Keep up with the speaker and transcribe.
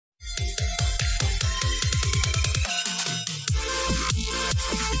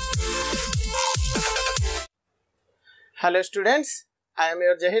Hello students, I am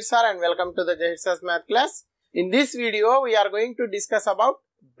your Jaheer Sir and welcome to the Jaheer Sir's math class. In this video, we are going to discuss about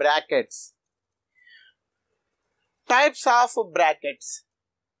brackets. Types of brackets.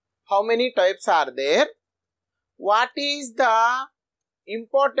 How many types are there? What is the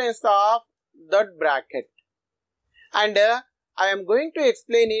importance of that bracket? And I am going to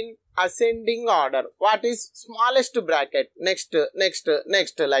explain in ascending order. What is smallest bracket? Next,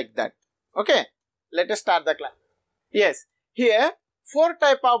 like that. Okay, let us start the class. Yes, here 4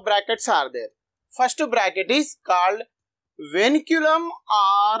 type of brackets are there. First bracket is called vinculum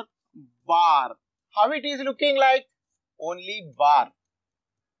or bar. How it is looking like? Only bar.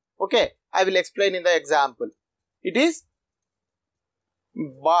 Okay, I will explain in the example. It is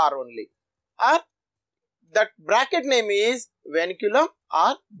bar only. Or that bracket name is vinculum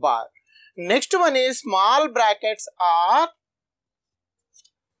or bar. Next one is small brackets or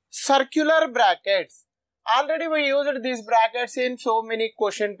circular brackets. Already we used these brackets in so many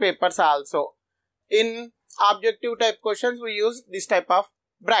question papers also. In objective type questions we use this type of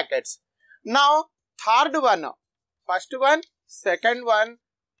brackets. Now third one, first one, second one,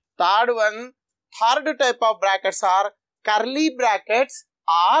 third one, third type of brackets are curly brackets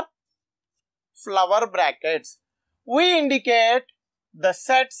or flower brackets. We indicate the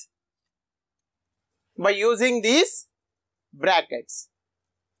sets by using these brackets.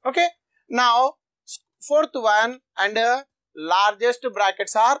 Okay. Now fourth one and largest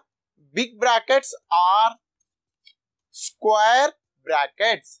brackets are big brackets or square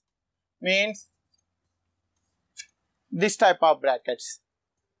brackets. Means this type of brackets.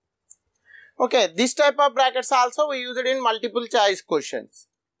 Okay, this type of brackets also we use it in multiple choice questions.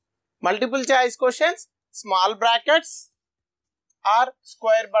 Multiple choice questions, small brackets or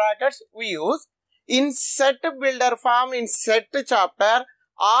square brackets we use. In set builder form, in set chapter,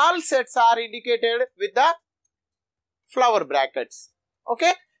 all sets are indicated with the flower brackets.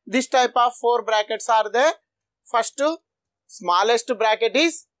 Okay, this type of 4 brackets are there. First, smallest bracket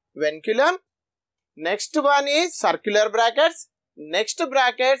is vinculum. Next one is circular brackets. Next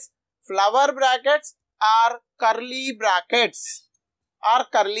brackets, flower brackets or curly brackets.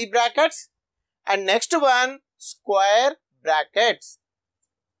 And next one, square brackets.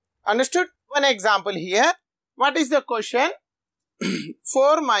 Understood? One example here. What is the question?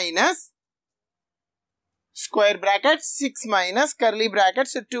 4 minus square brackets, 6 minus curly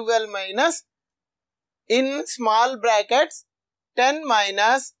brackets, 12 minus in small brackets, 10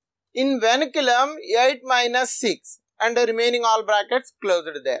 minus in vinculum, 8 minus 6 and the remaining all brackets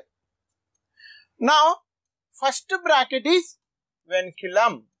closed there. Now, first bracket is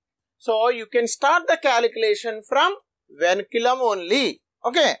vinculum. So, you can start the calculation from vinculum only.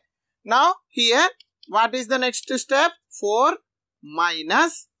 Okay. Now, here, what is the next step? 4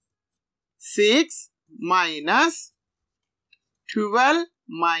 minus 6 minus 12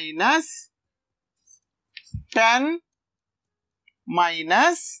 minus 10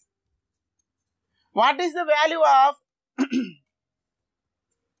 minus what is the value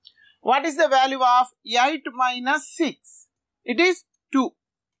of 8 minus 6? It is 2.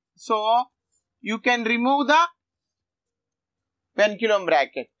 So, you can remove the vinculum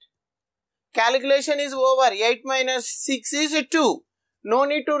bracket. Calculation is over. 8 minus 6 is 2. No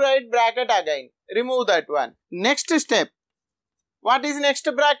need to write bracket again. Remove that one. Next step. What is next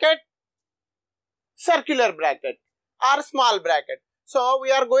bracket? Circular bracket or small bracket. So, we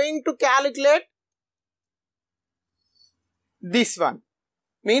are going to calculate this one.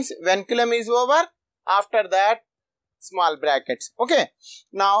 Means vinculum is over. After that, small brackets. Okay.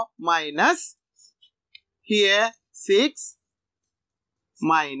 Now, minus here 6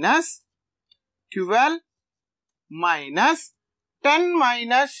 minus 12 minus 10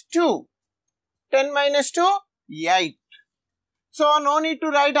 minus 2. 10 minus 2, 8. So, no need to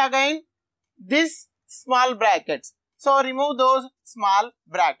write again this small brackets. So, remove those small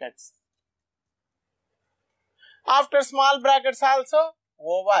brackets. After small brackets also,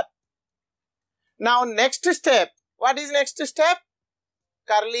 over. Now, next step. What is next step?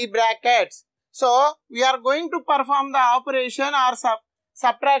 Curly brackets. So, we are going to perform the operation or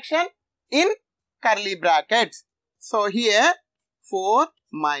subtraction in curly brackets. So, here 4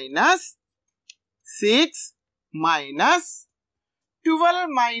 minus 6 minus 12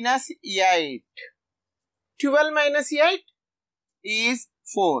 minus 8. 12 minus 8 is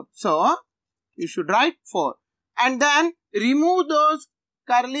 4. So, you should write 4. And then remove those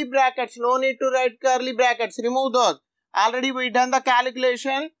curly brackets. No need to write curly brackets. Remove those. Already we done the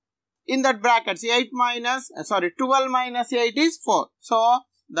calculation in that brackets. 12 minus 8 is 4. So,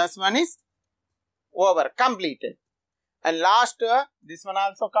 this one is over, completed. And last, this one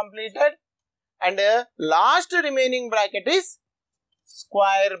also completed. and last remaining bracket is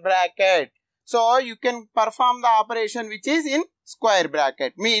square bracket. So you can perform the operation which is in square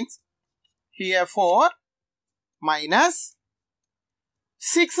bracket. Means here 4 minus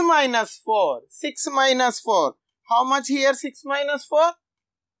 6 minus 4. 6 minus 4. How much here 6 minus 4?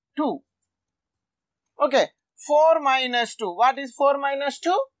 2. Okay. 4 minus 2. What is 4 minus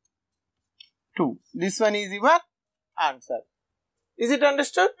 2? 2. This one is your answer. Is it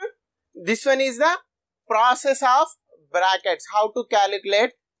understood? This one is the process of brackets. How to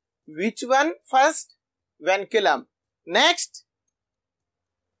calculate which one first? Vinculum. Next,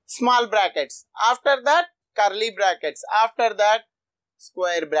 small brackets. After that, curly brackets. After that,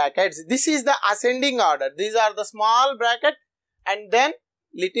 square brackets. This is the ascending order. These are the small bracket and then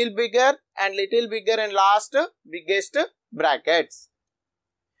little bigger and last biggest brackets.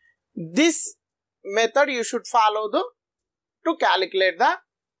 This method you should follow to calculate the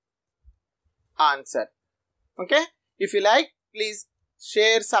answer. Okay. If you like, please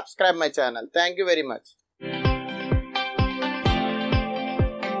share, subscribe my channel. Thank you very much.